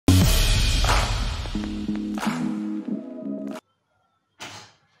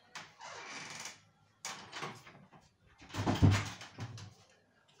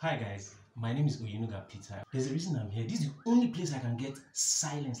Hi guys, my name is Oyenuga Peter. There's a reason I'm here. This is the only place I can get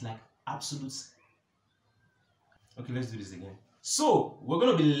silence, like absolute. Okay, let's do this again. So, we're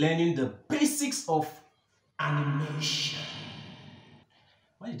going to be learning the basics of animation.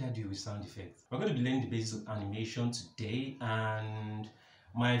 Why did I do it with sound effects? We're going to be learning the basics of animation today, and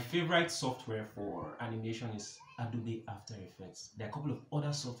my favorite software for animation is Adobe After Effects. There are a couple of other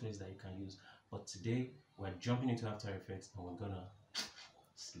softwares that you can use, but today we're jumping into After Effects and we're gonna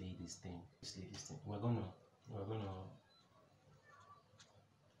slay this thing. We're gonna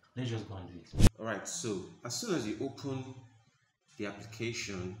let's just go and do it. Alright, so as soon as you open the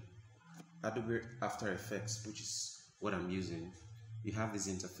application Adobe After Effects, which is what I'm using, you have this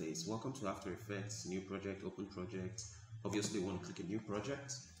interface. Welcome to After Effects, new project, open project. Obviously you want to click a new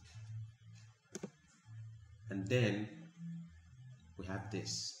project, and then we have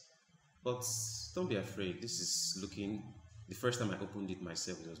this. But don't be afraid, this is looking, the first time I opened it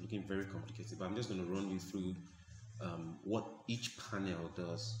myself, it was looking very complicated, but I'm just going to run you through what each panel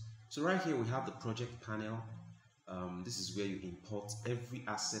does. So right here we have the project panel. This is where you import every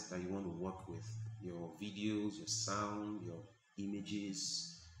asset that you want to work with, your videos, your sound, your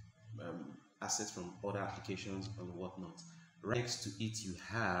images, assets from other applications and whatnot. Right next to it you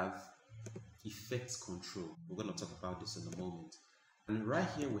have effects control. We're going to talk about this in a moment. And right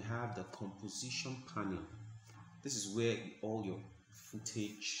here we have the composition panel. This is where all your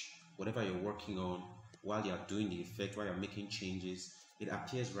footage, whatever you're working on, while you're doing the effect, while you're making changes, it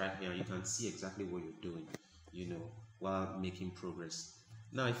appears right here. You can see exactly what you're doing, while making progress.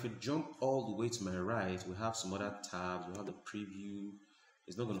 Now, if you jump all the way to my right, we have some other tabs. We have the preview.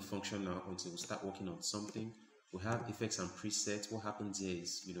 It's not going to function now until we start working on something. We have effects and presets. What happens here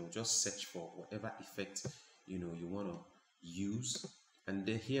is, just search for whatever effect, you want to use. And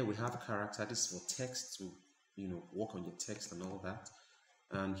then here we have character. This is for text to, work on your text and all that.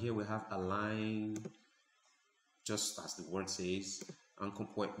 And here we have align, just as the word says. Anchor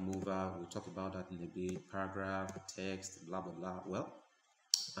point mover, we'll talk about that in a bit. Paragraph, text, blah blah blah. Well,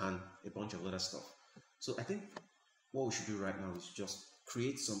 and a bunch of other stuff. So I think what we should do right now is just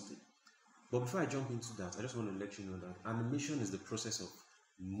create something. But before I jump into that, I just want to let you know that animation is the process of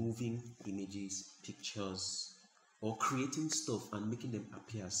moving images, pictures, or creating stuff and making them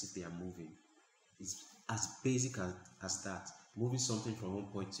appear as if they are moving. It's as basic as that. Moving something from one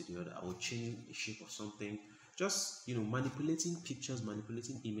point to the other, or changing the shape of something. Just, manipulating pictures,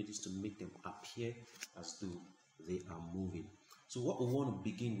 manipulating images to make them appear as though they are moving. So what we want to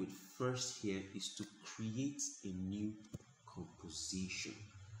begin with first here is to create a new composition.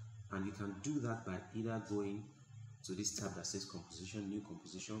 And you can do that by either going to this tab that says composition, new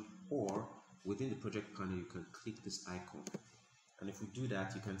composition, or within the project panel, you can click this icon. And if we do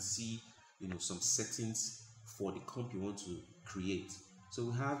that, you can see, some settings for the comp you want to create. So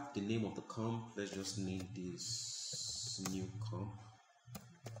we have the name of the comp. Let's just name this new comp.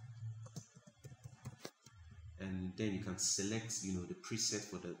 And then you can select, the preset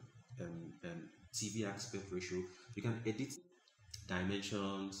for the TV aspect ratio. You can edit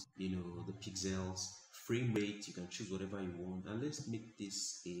dimensions, the pixels, frame rate. You can choose whatever you want. And let's make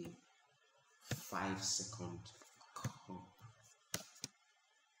this a 5-second comp.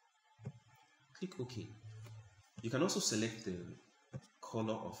 Click OK. You can also select the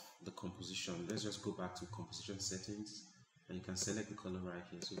color of the composition. Let's just go back to composition settings, and you can select the color right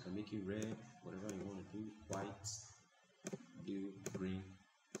here. So you can make it red, whatever you want to do, white, blue, green,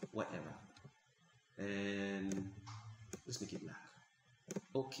 whatever. And let's make it black.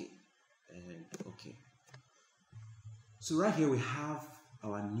 Okay, and okay. So right here we have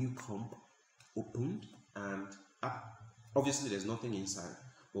our new comp opened, and obviously there's nothing inside.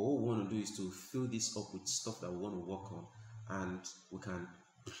 But what we want to do is to fill this up with stuff that we want to work on, and we can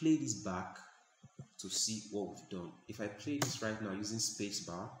play this back to see what we've done. If I play this right now using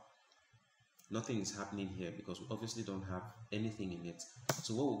spacebar, nothing is happening here because we obviously don't have anything in it.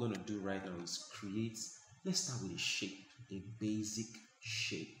 So what we're going to do right now is create, let's start with a shape, a basic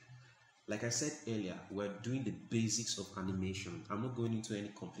shape. Like I said earlier, we're doing the basics of animation. I'm not going into any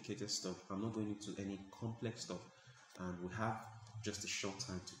complicated stuff. I'm not going into any complex stuff. And we have just a short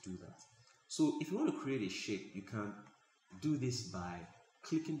time to do that. So if you want to create a shape, you can do this by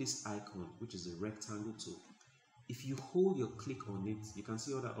clicking this icon, which is the rectangle tool. If you hold your click on it, you can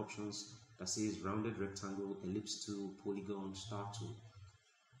see other options that says rounded rectangle, ellipse tool, polygon, star tool.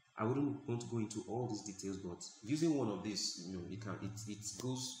 I wouldn't want to go into all these details, but using one of these, it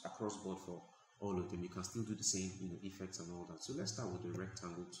goes across board for all of them. You can still do the same, effects and all that. So let's start with the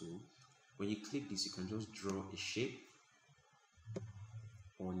rectangle tool. When you click this, you can just draw a shape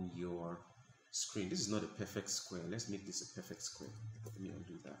on your screen. This is not a perfect square. Let's make this a perfect square. Let me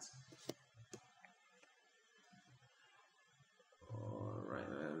undo that. All right,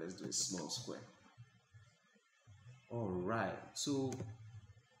 let's do a small square. All right, so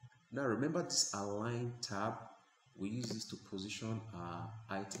now remember this align tab. We use this to position our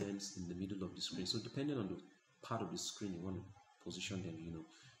items in the middle of the screen. So depending on the part of the screen you want to position them,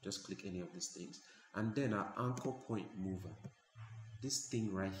 just click any of these things. And then our anchor point mover. This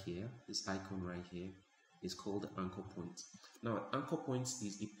thing right here, this icon right here, is called the anchor point. Now, anchor point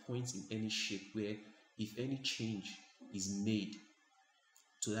is a point in any shape where if any change is made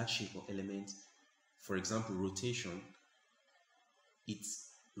to that shape or element, for example, rotation, it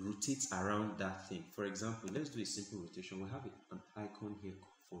rotates around that thing. For example, let's do a simple rotation. We have an icon here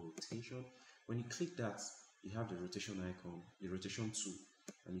for rotation. When you click that, you have the rotation icon, the rotation tool,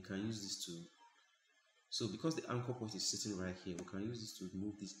 and you can use this tool. So because the anchor point is sitting right here, we can use this to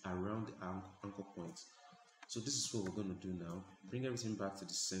move this around the anchor point. So this is what we're going to do now. Bring everything back to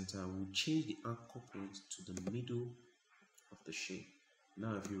the center. We'll change the anchor point to the middle of the shape.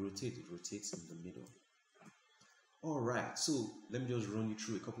 Now if you rotate, it rotates in the middle. Alright, so let me just run you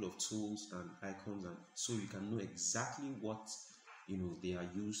through a couple of tools and icons, and so you can know exactly what they are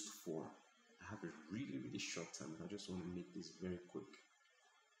used for. I have a really short time. I just want to make this very quick.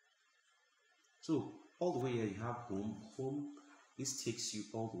 So all the way here you have home. This takes you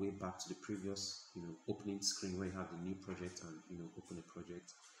all the way back to the previous opening screen where you have the new project and open a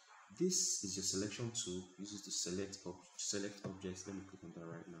project. This is your selection tool. Use it to select objects. Let me click on that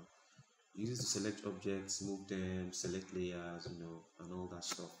right now. Use it to select objects, move them, select layers, and all that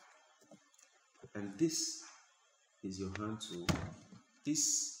stuff. And this is your hand tool.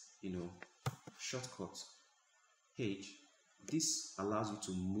 This shortcut page, this allows you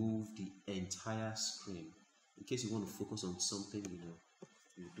to move the entire screen. In case you want to focus on something,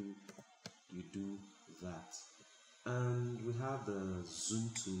 you do that. And we have the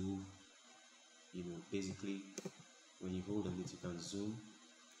zoom tool. Basically when you hold on it, you can zoom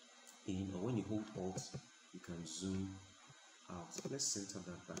in, or when you hold Alt, you can zoom out. So let's center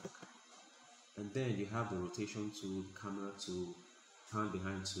that back. And then you have the rotation tool, camera tool, hand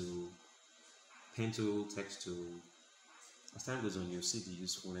behind tool, pen tool, text tool. As time goes on, you'll see the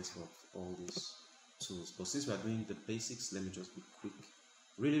usefulness of all these tools. But since we are doing the basics, let me just be quick,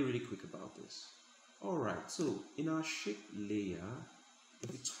 really quick about this. Alright, so in our shape layer,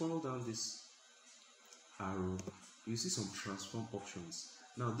 if you twirl down this arrow, you see some transform options.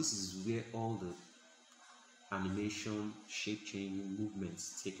 Now this is where all the animation, shape changing,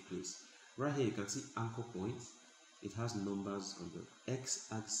 movements take place. Right here you can see anchor point. It has numbers on the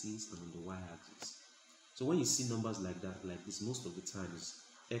x-axis and on the y-axis. So when you see numbers like that, like this, most of the time is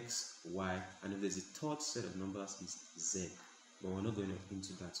x, y, and if there's a third set of numbers, is z. But we're not going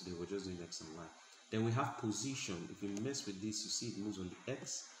into that today. We're just doing x and y. Then we have position. If you mess with this, you see it moves on the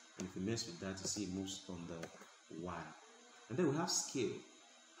x, and if you mess with that, you see it moves on the y. And then we have scale.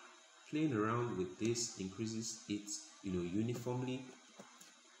 Playing around with this increases it, uniformly.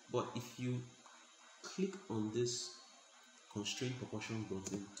 But if you click on this constraint proportion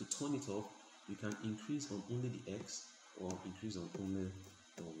button to turn it off, you can increase on only the x or increase on only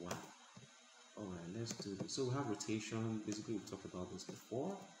the y. Alright, let's do this. So we have rotation. Basically, we talked about this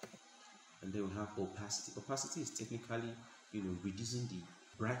before. And then we have opacity. Opacity is technically, reducing the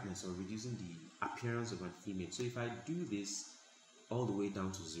brightness or reducing the appearance of an image. So if I do this all the way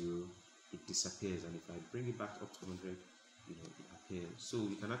down to 0, it disappears, and if I bring it back up to 100, it appears. So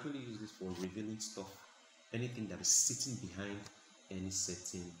you can actually use this for revealing stuff, anything that is sitting behind any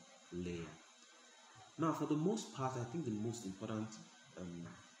certain layer. Now, for the most part, I think the most important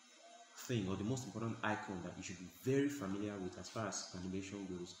thing, or the most important icon that you should be very familiar with as far as animation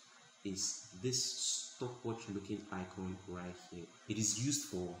goes, is this stopwatch looking icon right here. It is used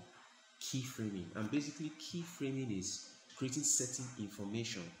for keyframing, and basically keyframing is creating certain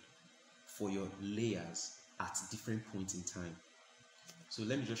information for your layers at different points in time. So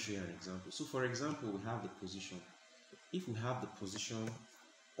let me just show you an example. So for example, we have the position. If we have the position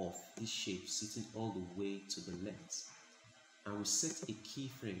of this shape sitting all the way to the left, and we set a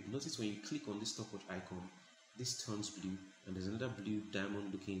keyframe, notice when you click on this stopwatch icon, this turns blue, and there's another blue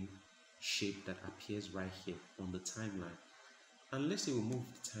diamond looking shape that appears right here on the timeline. And let's say we move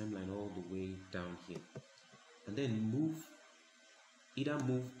the timeline all the way down here, and then either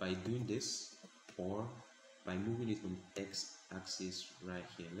move by doing this or by moving it on the x-axis right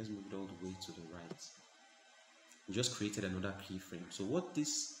here. Let's move it all the way to the right. We just created another keyframe. So what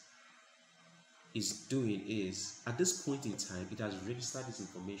this is doing is, at this point in time, it has registered this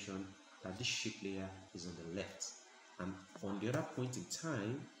information that this shape layer is on the left, and on the other point in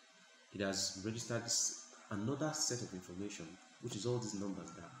time, it has registered another set of information, which is all these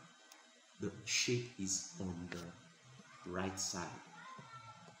numbers, that the shape is on the right side.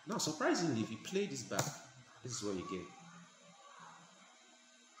 Now, surprisingly, if you play this back, this is what you get.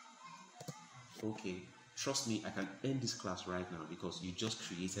 Okay, trust me, I can end this class right now because you just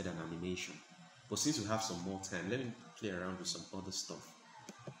created an animation. But since we have some more time, let me play around with some other stuff.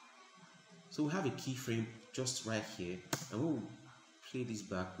 So we have a keyframe just right here, and when we play this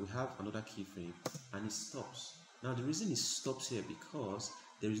back, we have another keyframe, and it stops. Now the reason it stops here because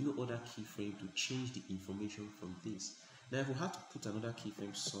there is no other keyframe to change the information from this. Now if we have to put another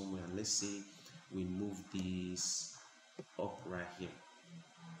keyframe somewhere, and let's say we move this up right here,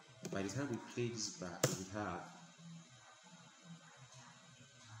 by the time we play this back, we have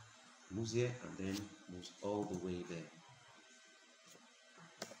moves here and then moves all the way there.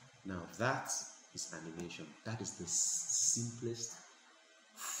 Now that is animation. That is the simplest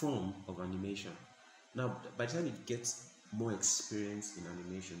form of animation. Now by the time it gets more experience in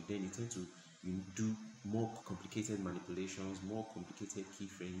animation, then you tend to do more complicated manipulations, more complicated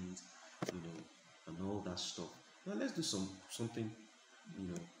keyframes, and all that stuff. Now let's do something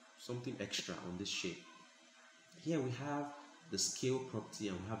extra on this shape. Here we have the scale property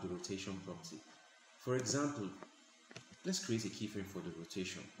and we have the rotation property. For example, let's create a keyframe for the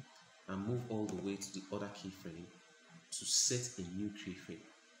rotation and move all the way to the other keyframe to set a new keyframe.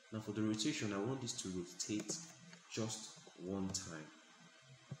 Now for the rotation, I want this to rotate just one time,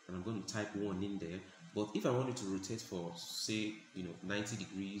 and I'm going to type 1 in there. But if I want it to rotate for, say, 90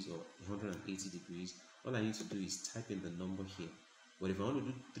 degrees or 180 degrees, all I need to do is type in the number here. But if I want to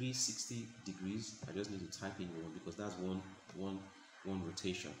do 360 degrees, I just need to type in 1 because that's one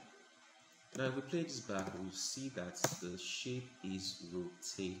rotation. Now if we play this back, we'll see that the shape is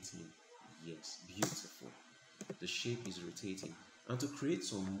rotating. Yes, beautiful. The shape is rotating. And to create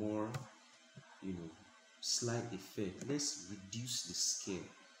some more, slight effect, let's reduce the scale.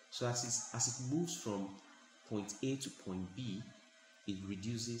 So as it moves from point A to point B, it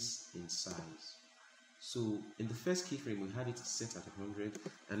reduces in size. So in the first keyframe, we had it set at 100,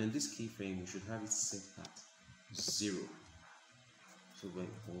 and in this keyframe, we should have it set at 0. So when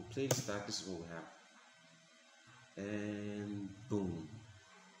we play this back, this is what we have. And boom.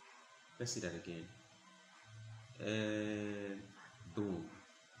 Let's see that again. And boom.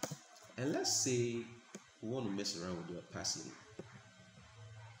 And let's say we want to mess around with the opacity.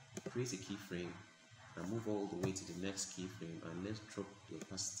 Create a keyframe and move all the way to the next keyframe, and let's drop the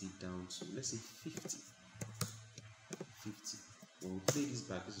opacity down to, let's say, 50. When we play this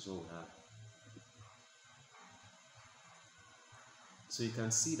back, this is what we have. So you can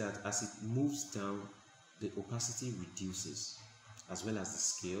see that as it moves down, the opacity reduces, as well as the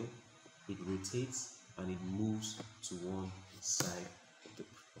scale. It rotates and it moves to one side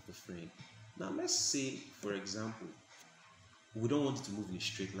of the frame. Now let's say, for example, we don't want it to move in a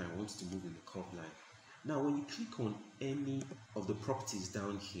straight line, we want it to move in a curved line. Now when you click on any of the properties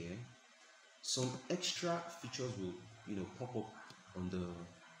down here, some extra features will pop up on the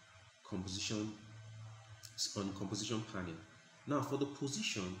composition panel. Now for the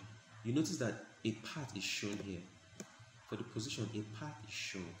position, you notice that a path is shown here. For the position, a path is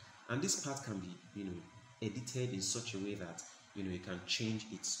shown, and this path can be edited in such a way that you can change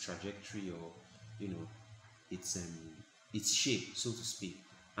its trajectory or its shape, so to speak.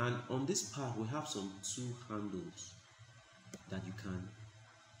 And on this path, we have some 2 handles that you can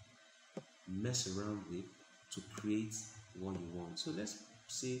mess around with to create what you want. So let's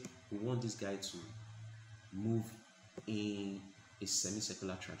say we want this guy to move in a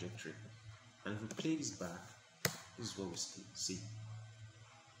semicircular trajectory, and if we play this back, this is what we see,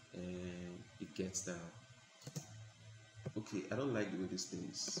 and it gets down. Okay, I don't like the way this thing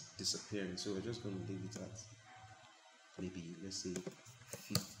is disappearing, so we're just going to leave it at maybe, let's say,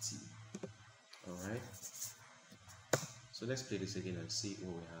 50. Alright, so let's play this again and see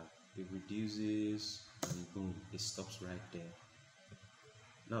what we have. It reduces and boom, it stops right there.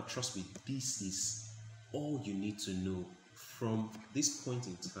 Now trust me, this is all you need to know. From this point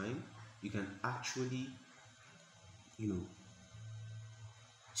in time, you can actually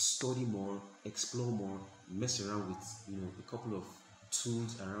study more, explore more, mess around with a couple of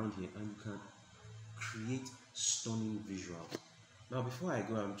tools around here, and you can create stunning visuals. Now before I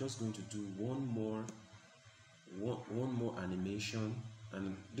go, I'm just going to do one more animation,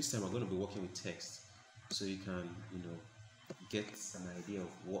 and this time I'm going to be working with text, so you can get an idea of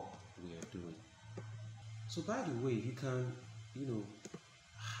what we are doing. So by the way, you can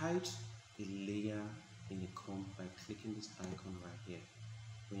hide a layer in a comp by clicking this icon right here.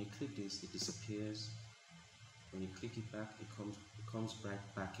 When you click this, it disappears. When you click it back, it comes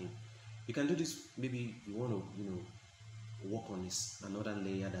right back in. You can do this, maybe you want to, work on this another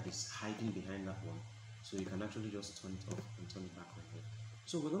layer that is hiding behind that one. So you can actually just turn it off and turn it back on here.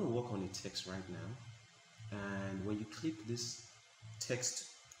 So we're going to work on the text right now. And when you click this text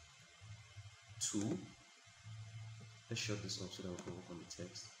tool, let's shut this off so that we can work on the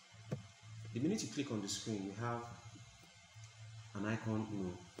text. The minute you click on the screen, you have an icon,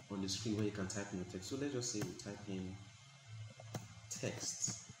 on the screen where you can type in your text. So let's just say we type in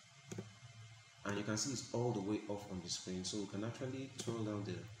text, and you can see it's all the way off on the screen. So we can actually turn down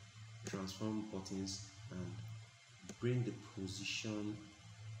the transform buttons and bring the position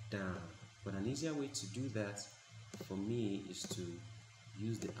down. But an easier way to do that for me is to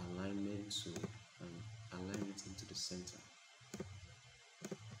use the alignment tool and align it into the center.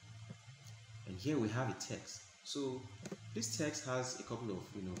 And here we have a text. So this text has a couple of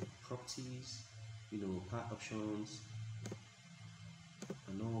properties, part options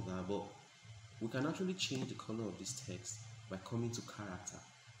and all that, but we can actually change the color of this text by coming to character.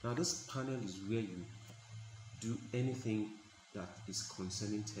 Now this panel is where you do anything that is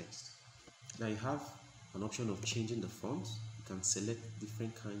concerning text. Now you have an option of changing the font. You can select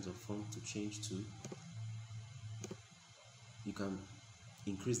different kinds of font to change to. You can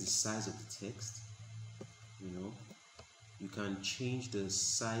increase the size of the text. You can change the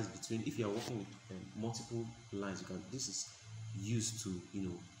size between, if you are working with multiple lines, this is used to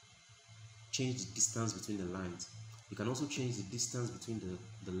change the distance between the lines. You can also change the distance between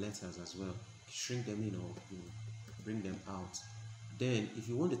the letters as well, shrink them in or bring them out. Then if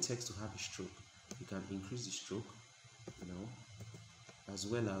you want the text to have a stroke, you can increase the stroke, as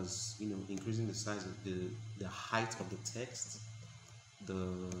well as increasing the size of the height of the text, the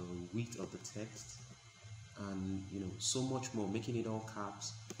width of the text, and so much more, making it all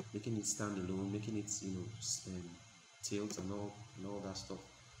caps, making it standalone, making it tilt and all that stuff.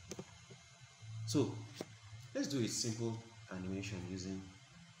 So let's do a simple animation using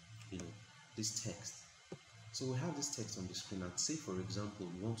this text. So we have this text on the screen, and say for example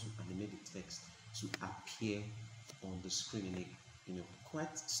you want to animate the text to appear on the screen in a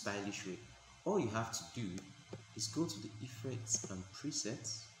quite stylish way. All you have to do is go to the effects and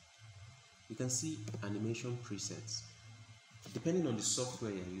presets. You can see animation presets. Depending on the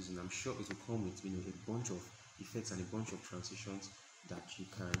software you're using, I'm sure it will come with a bunch of effects and a bunch of transitions that you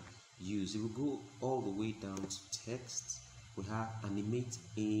can use. If we go all the way down to text, we have animate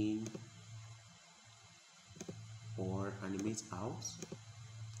in or animate out.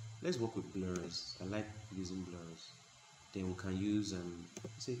 Let's work with blurs. I like using blurs. Then we can use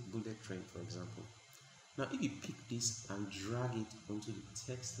say bullet train, for example. Now if you pick this and drag it onto the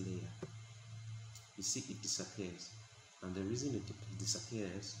text layer, you see it disappears, and the reason it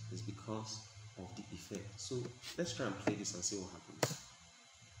disappears is because of the effect. So let's try and play this and see what happens.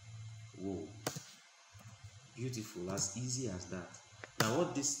 Whoa, beautiful, as easy as that. Now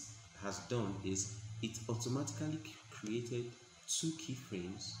what this has done is it automatically created 2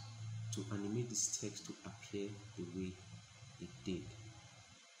 keyframes to animate this text to appear the way it did.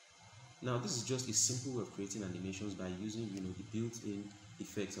 Now this is just a simple way of creating animations by using the built-in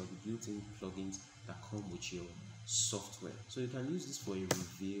effects or the built-in plugins that come with your software. So you can use this for a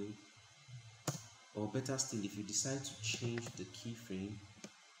reveal, or better still, if you decide to change the keyframe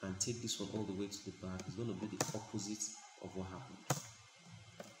and take this one all the way to the back, it's going to be the opposite of what happened.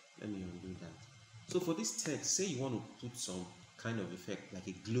 Let me undo that. So for this text, say you want to put some kind of effect like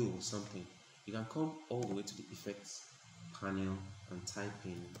a glow or something, you can come all the way to the effects panel and type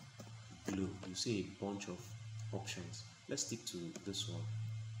in glow. You see a bunch of options. Let's stick to this one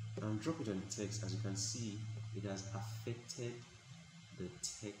and drop it on the text. As you can see, it has affected the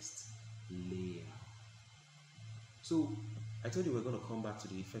text layer. So I told you we're going to come back to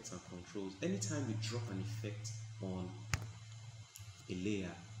the effects and controls. Anytime you drop an effect on a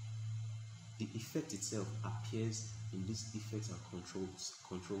layer, the effect itself appears in this effects and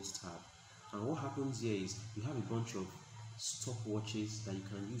controls tab. And what happens here is you have a bunch of stopwatches that you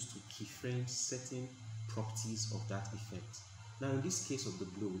can use to keyframe certain properties of that effect. Now in this case of the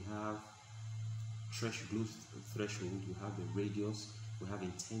glow, we have glow threshold, we have the radius, we have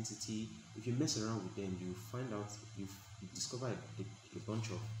intensity. If you mess around with them, you find out, you discover a bunch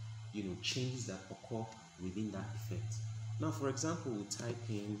of changes that occur within that effect. Now for example, we type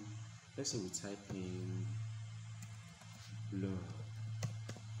in, let's say we type in blur.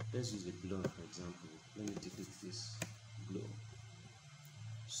 Let's use the blur for example. Let me delete this blur.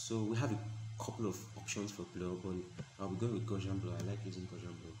 So we have a couple of options for blur, but I'll be going with Gaussian blur. I like using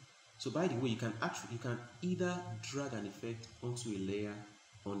Gaussian blur. So by the way, you can either drag an effect onto a layer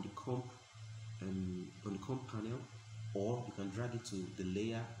on the comp panel, or you can drag it to the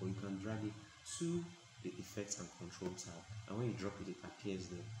layer, or you can drag it to the effects and control tab, and when you drop it, it appears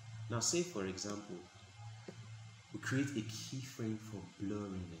there. Now say for example we create a keyframe for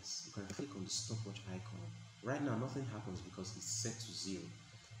blurriness. You can click on the stopwatch icon. Right now nothing happens because it's set to 0,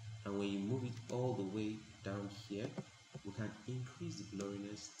 and when you move it all the way down here, we can increase the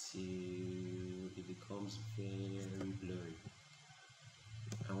blurriness till it becomes very blurry,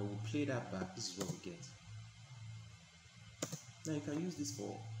 and when we play that back, this is what we get. Now you can use this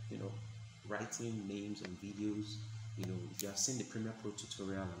for, writing names on videos. If you have seen the Premiere Pro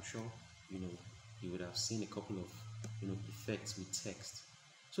tutorial, I'm sure you would have seen a couple of effects with text.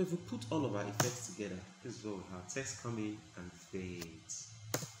 So if we put all of our effects together, this is what we have. Text come in and fades.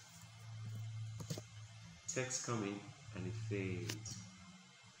 Text come in and it fades.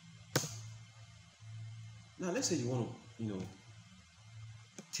 Now let's say you want to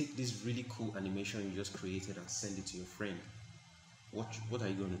take this really cool animation you just created and send it to your friend. What are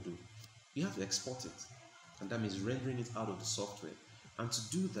you going to do? You have to export it, and that means rendering it out of the software. And to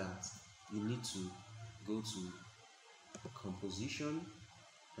do that, you need to go to composition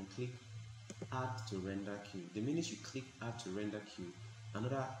and click add to render queue. The minute you click add to render queue,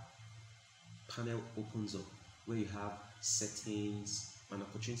 another panel opens up where you have settings, an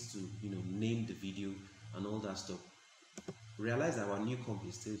opportunity to name the video and all that stuff. Realize that our new comp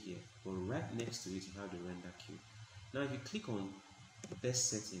is still here, but right next to it you have the render queue. Now if you click on best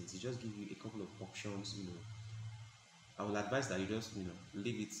settings, it just gives you a couple of options. I will advise that you just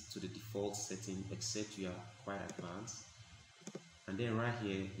leave it to the default setting, except you are quite advanced. And then right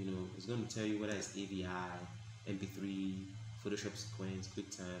here, it's going to tell you whether it's AVI, MP3, Photoshop sequence,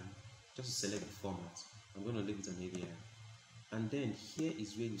 QuickTime. Just to select the format. I'm going to leave it on AVI. And then here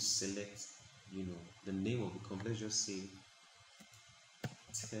is where you select the name of the comp. Let's just say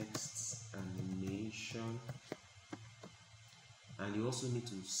text animation. And you also need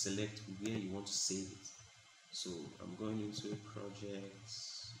to select where you want to save it. So I'm going into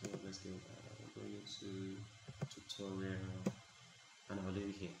projects. Let's go. I'm going into tutorial, and I'll leave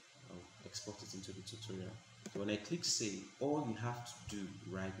it here. I'll export it into the tutorial. So when I click save, all you have to do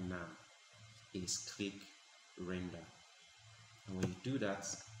right now is click render. And when you do that,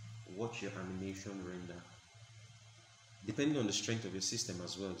 watch your animation render. Depending on the strength of your system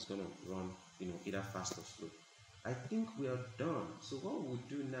as well, it's going to run either fast or slow. I think we are done. So what we'll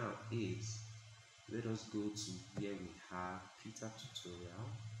do now is let us go to where we have Peter tutorial,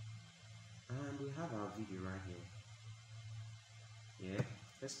 and we have our video right here. Yeah,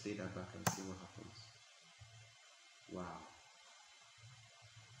 let's play that back and see what happens. Wow.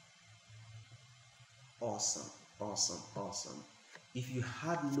 Awesome, awesome, awesome. If you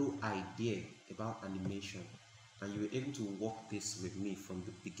had no idea about animation and you were able to walk this with me from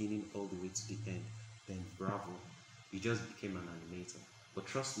the beginning all the way to the end, then bravo, you just became an animator. But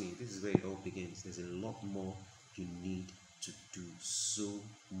trust me, this is where it all begins. There's a lot more you need to do, so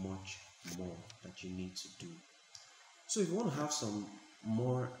much more that you need to do. So if you want to have some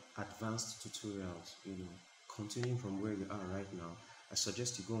more advanced tutorials, continuing from where you are right now, I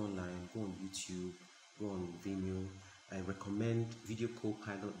suggest you go online, go on YouTube, go on Vimeo. I recommend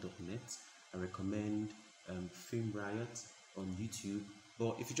videocopilot.net. I recommend Film Riot on YouTube.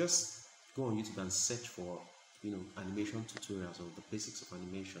 But if you just go on YouTube and search for animation tutorials or the basics of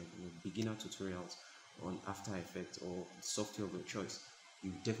animation, beginner tutorials on After Effects or software of your choice,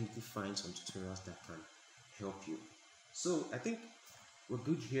 you definitely find some tutorials that can help you. So I think we're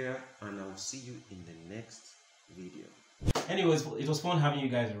good here, and I'll see you in the next video. Anyways, it was fun having you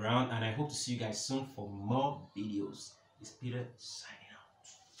guys around, and I hope to see you guys soon for more videos. It's Peter signing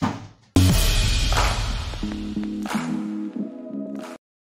out.